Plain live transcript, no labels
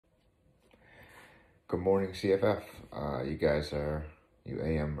Good morning, CFF. You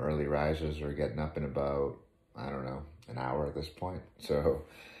AM early risers are getting up in about, I don't know, an hour at this point. So,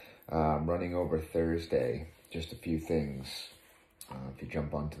 running over Thursday, just a few things. If you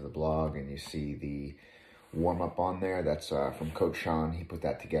jump onto the blog and you see the warm up on there, that's from Coach Sean. He put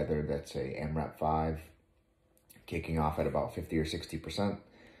that together. That's a AMRAP 5, kicking off at about 50 or 60%,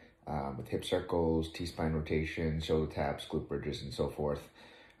 with hip circles, T-spine rotation, shoulder taps, glute bridges, and so forth.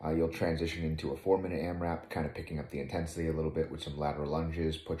 You'll transition into a 4-minute AMRAP, kind of picking up the intensity a little bit with some lateral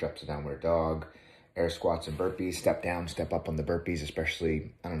lunges, push-ups, a downward dog, air squats and burpees, step down, step up on the burpees,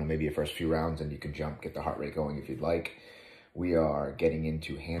 especially, I don't know, maybe your first few rounds, and you can jump, get the heart rate going if you'd like. We are getting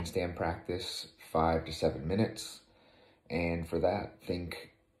into handstand practice, 5 to 7 minutes. And for that, think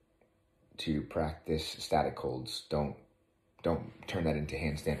to practice static holds. Don't turn that into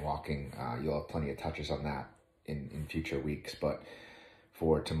handstand walking. You'll have plenty of touches on that in future weeks, but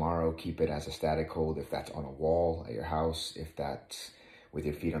for tomorrow, keep it as a static hold if that's on a wall at your house, if that's with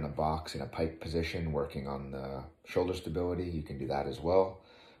your feet on a box in a pike position, working on the shoulder stability, you can do that as well.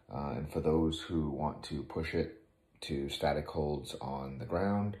 And for those who want to push it to static holds on the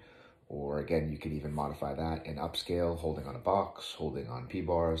ground, or again, you could even modify that and upscale, holding on a box, holding on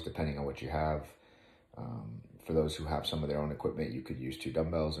P-bars, depending on what you have. For those who have some of their own equipment, you could use 2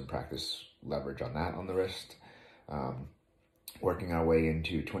 dumbbells and practice leverage on that on the wrist. Working our way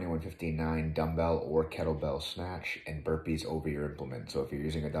into 21-15-9 dumbbell or kettlebell snatch and burpees over your implement. So if you're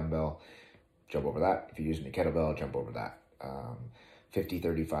using a dumbbell, jump over that. If you're using a kettlebell, jump over that.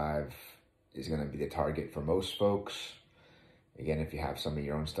 50-35 is going to be the target for most folks. Again, if you have some of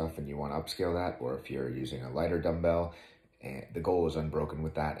your own stuff and you want to upscale that, or if you're using a lighter dumbbell, and the goal is unbroken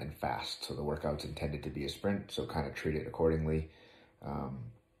with that and fast. So the workout's intended to be a sprint, so kind of treat it accordingly.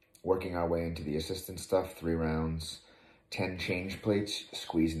 Working our way into the assistance stuff, 3 rounds. 10 change plates,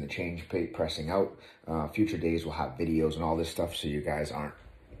 squeezing the change plate, pressing out. Future days will have videos and all this stuff, so you guys aren't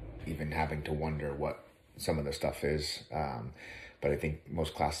even having to wonder what some of the stuff is. But I think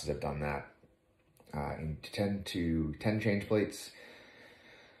most classes have done that. In 10 change plates,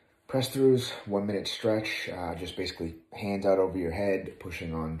 press throughs, 1-minute stretch, just basically hands out over your head,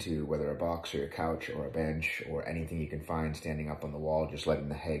 pushing onto whether a box or your couch or a bench or anything you can find standing up on the wall, just letting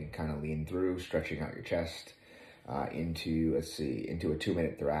the head kind of lean through, stretching out your chest. Into a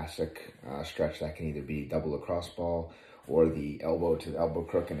 2-minute thoracic stretch that can either be double across ball or the elbow to the elbow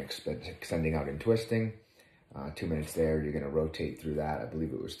crook and extending out and twisting. 2 minutes there, you're going to rotate through that. I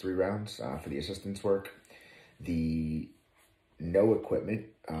believe it was 3 rounds for the assistance work. The no equipment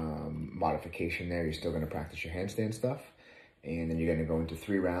modification there, you're still going to practice your handstand stuff. And then you're going to go into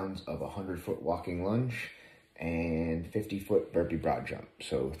 3 rounds of a 100-foot walking lunge and 50-foot burpee broad jump.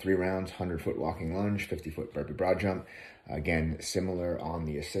 So 3 rounds, 100-foot walking lunge, 50-foot burpee broad jump. Again, similar on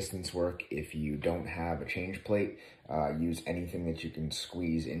the assistance work. If you don't have a change plate, use anything that you can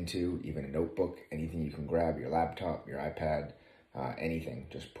squeeze into, even a notebook, anything you can grab, your laptop, your iPad, anything.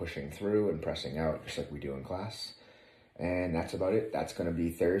 Just pushing through and pressing out, just like we do in class. And that's about it. That's going to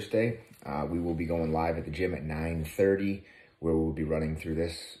be Thursday. We will be going live at the gym at 9:30. where we'll be running through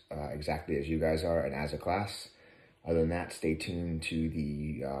this exactly as you guys are and as a class. Other than that, stay tuned to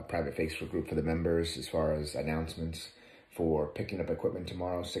the private Facebook group for the members as far as announcements for picking up equipment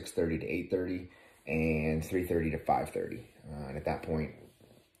tomorrow, 6:30 to 8:30 and 3:30 to 5:30. And at that point,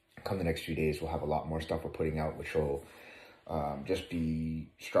 come the next few days, we'll have a lot more stuff we're putting out, which will just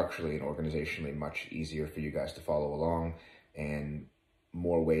be structurally and organizationally much easier for you guys to follow along and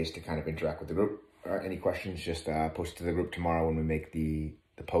more ways to kind of interact with the group. Any questions, just post to the group tomorrow when we make the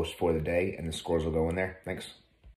post for the day, and the scores will go in there. Thanks.